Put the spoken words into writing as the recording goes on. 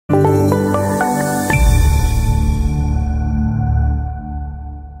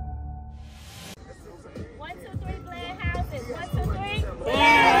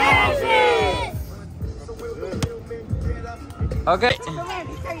Okay.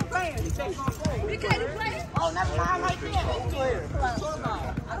 Oh, never mind right there.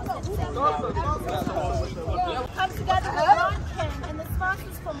 Come together with Ron Kim and the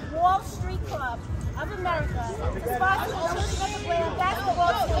sponsors from Wall Street Club of America, the sponsors of the Bland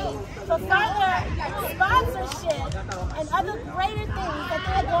basketball team, for further sponsorship and other greater things that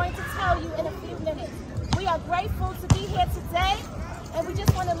they're going to tell you in a few minutes. We are grateful to be here today, and we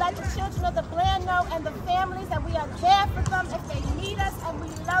just want to let the children of the Bland know and the families that we are there for them if they need us, and we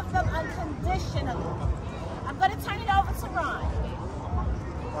love them unconditionally. I'm going to turn it over to Ron.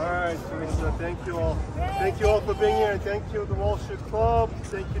 All right, Teresa, thank you all. Thank you all for being here, and thank you to the Wall Street Club.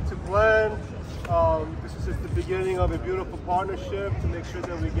 Thank you to Bland. This is just the beginning of a beautiful partnership to make sure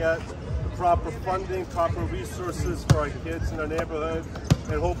that we get the proper funding, proper resources for our kids in our neighborhood,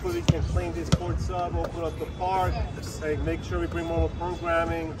 and hopefully we can clean these courts up, open up the park, and make sure we bring more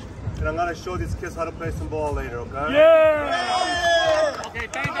programming. And I'm going to show these kids how to play some ball later, okay? Yeah! Okay,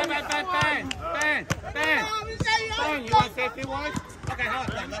 Ben, you want to say a few words? Okay, hold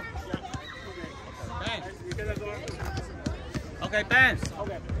on, Ben. Okay, Ben.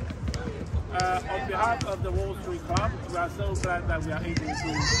 Okay. On behalf of the Wall Street Club, we are so glad that we are able to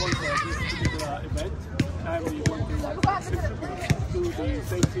sponsor this particular event, and we want to contribute to the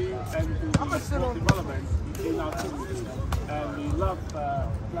safety and to the sport development in our community. And we love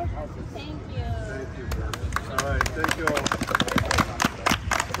Bland Houses. Thank you. Thank you. All right, thank you all.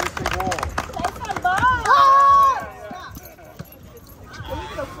 Play some ball. Play some ball. Can we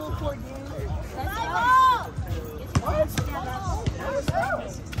get a full court game? Let's go.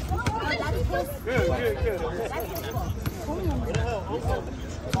 Good.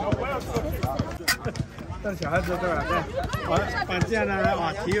 That's 带小孩子对吧？对，反这样的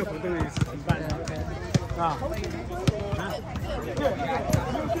体育活动也是很棒的，啊。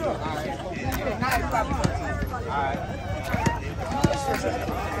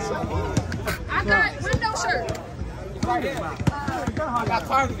I got window shirt. I got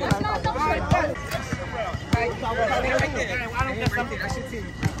target. I don't get something. I should see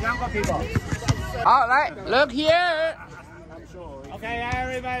younger people. All right, look here. Okay,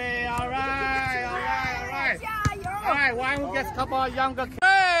 everybody. All right. All right, one who gets a couple of younger kids.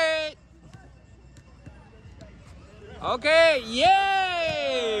 Great. Okay,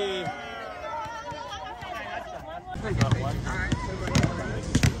 yay.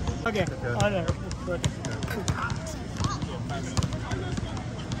 Okay.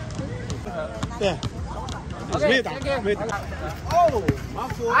 Yeah. Okay, thank you. Oh, my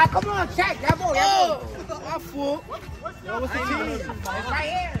fault. Ah, come on, check. Y'all move. My fault. What's the team? It's right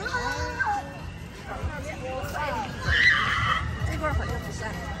here.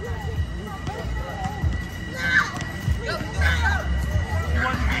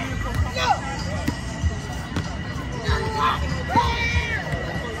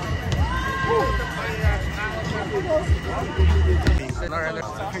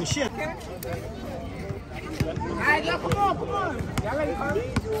很炫。Alright, y'all, come on. Y'all ready, Carl?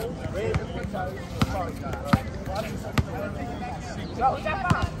 Yo, who's that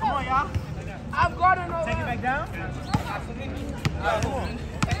foul? Come on, y'all. I'm guarding over. Take it back down. Come on.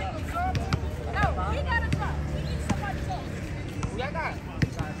 No, he got a shot. He needs somebody's shot. Who y'all got?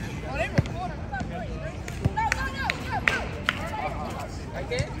 Oh, they recording. No. Right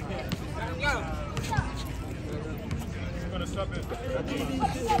there? Yo. I'm going to stop it.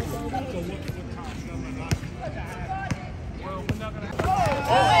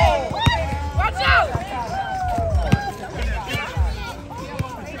 Watch out!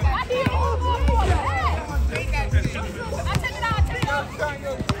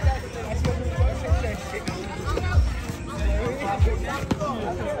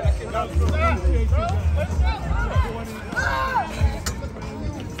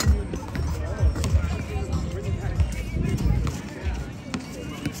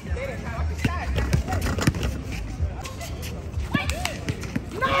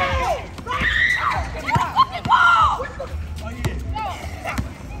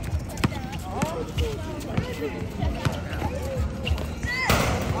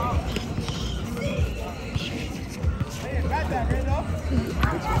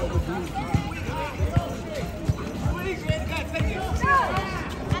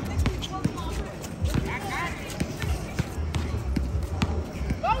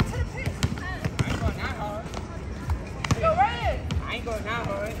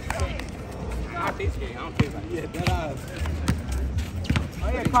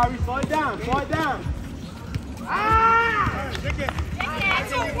 Kyrie, slow it down. That's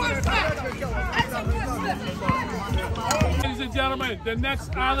a good ladies and gentlemen, the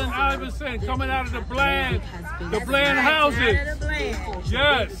next Allen Iverson coming out of the Bland Houses.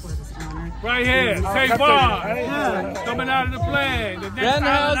 Yes. Right here, K-Bar, coming out of the Bland. The next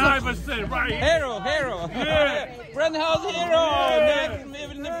Allen Iverson, right here. Hero. Yeah. Bland House hero. Next,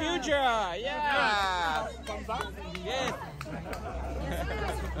 live in the future. Yeah. Yes.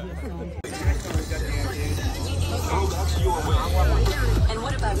 And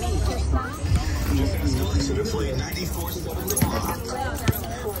what about me? Listen to play 94.7 The Block.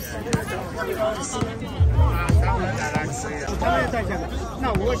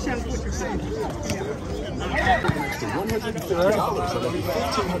 那我先过去看一下。 $150 and only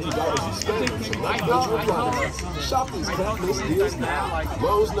 $1,500 you spend for night virtual products. Shop these can't miss deals now.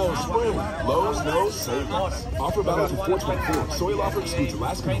 Lowe's knows spring. Lowe's knows savings. Offer valid through 4/24. Soil offer excludes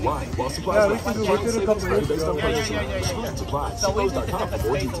Alaska and Hawaii. While supplies last, savings vary based on purchase order. Excludes supply. See Lowe's.com for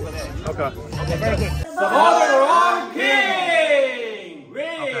more details. Okay. Ron Kim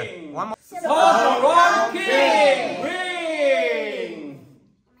win. One more. Ron Kim win.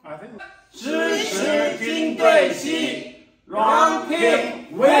 I think. 支持军队系 Ron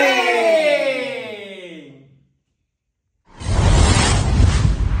Kim win.